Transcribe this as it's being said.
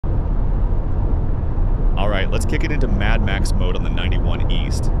Alright, let's kick it into Mad Max mode on the 91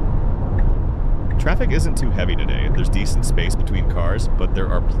 East. Traffic isn't too heavy today. There's decent space between cars, but there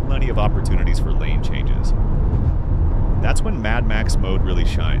are plenty of opportunities for lane changes. That's when Mad Max mode really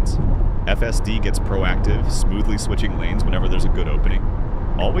shines. FSD gets proactive, smoothly switching lanes whenever there's a good opening.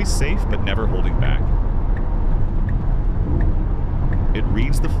 Always safe, but never holding back. It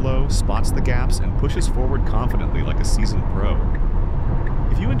reads the flow, spots the gaps, and pushes forward confidently like a seasoned pro.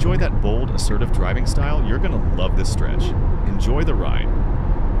 If you enjoy that bold, assertive driving style, you're gonna love this stretch. Enjoy the ride.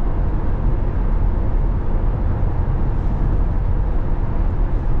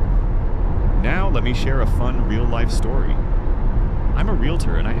 Now let me share a fun real-life story. I'm a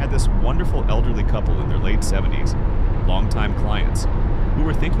realtor and I had this wonderful elderly couple in their late 70s, longtime clients, who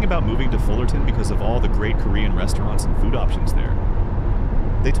were thinking about moving to Fullerton because of all the great Korean restaurants and food options there.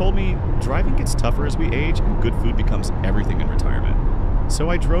 They told me, driving gets tougher as we age and good food becomes everything in retirement. So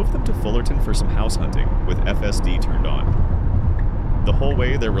I drove them to Fullerton for some house hunting with FSD turned on. The whole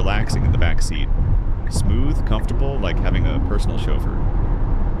way they're relaxing in the back seat. Smooth, comfortable, like having a personal chauffeur.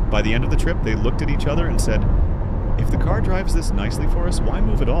 By the end of the trip, they looked at each other and said, if the car drives this nicely for us, why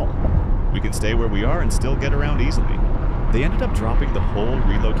move at all? We can stay where we are and still get around easily. They ended up dropping the whole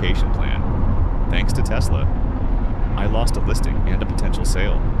relocation plan. Thanks to Tesla. I lost a listing and a potential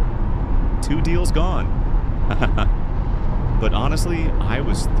sale. 2 deals gone. But honestly, I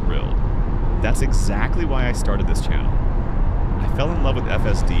was thrilled. That's exactly why I started this channel. I fell in love with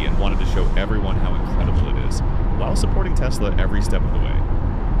FSD and wanted to show everyone how incredible it is, while supporting Tesla every step of the way.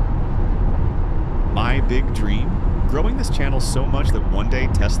 My big dream? Growing this channel so much that one day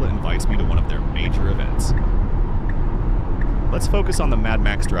Tesla invites me to one of their major events. Let's focus on the Mad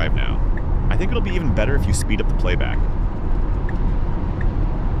Max drive now. I think it'll be even better if you speed up the playback.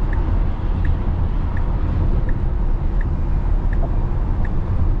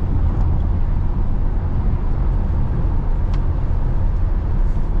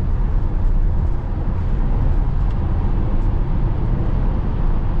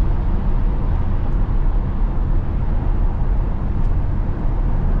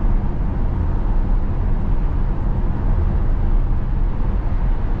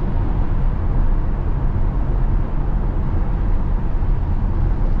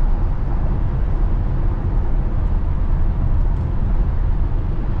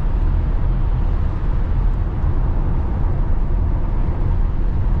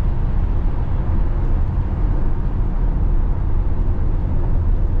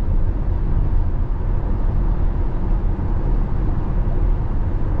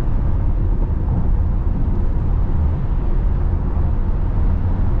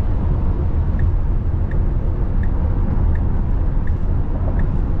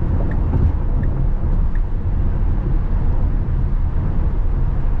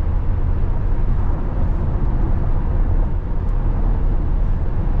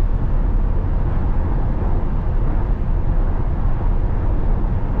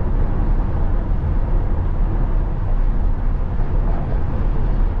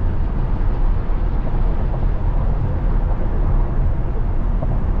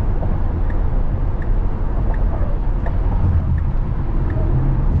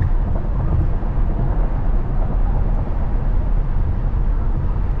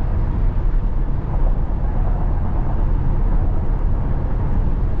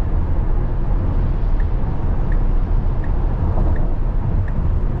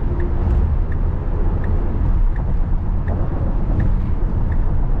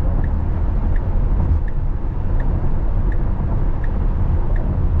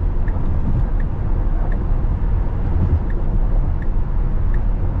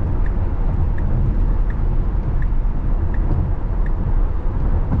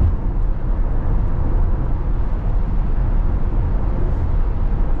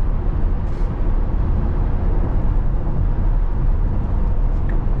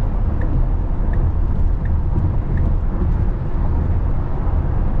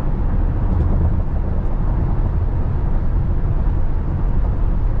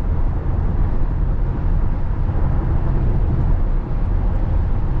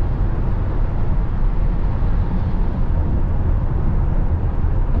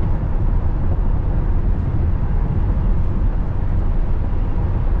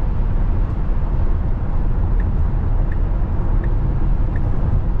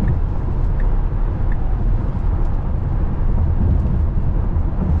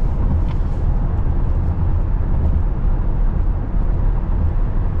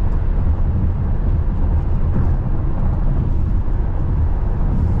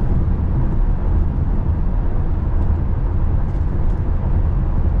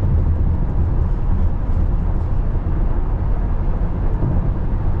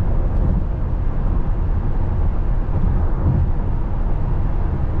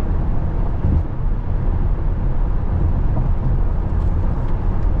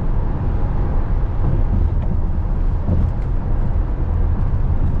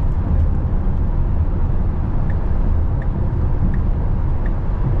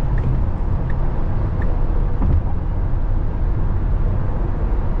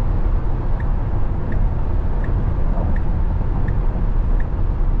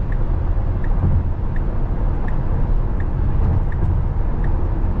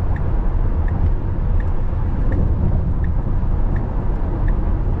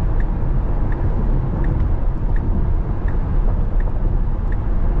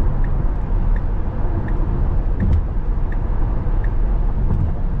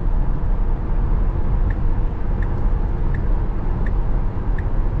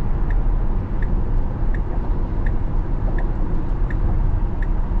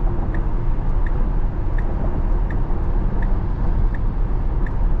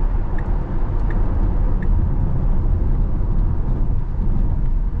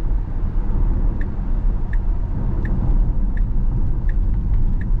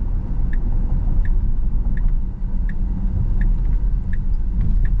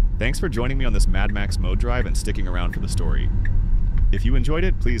 Thanks for joining me on this Mad Max mode drive and sticking around for the story. If you enjoyed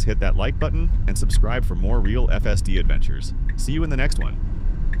it, please hit that like button and subscribe for more real FSD adventures. See you in the next one.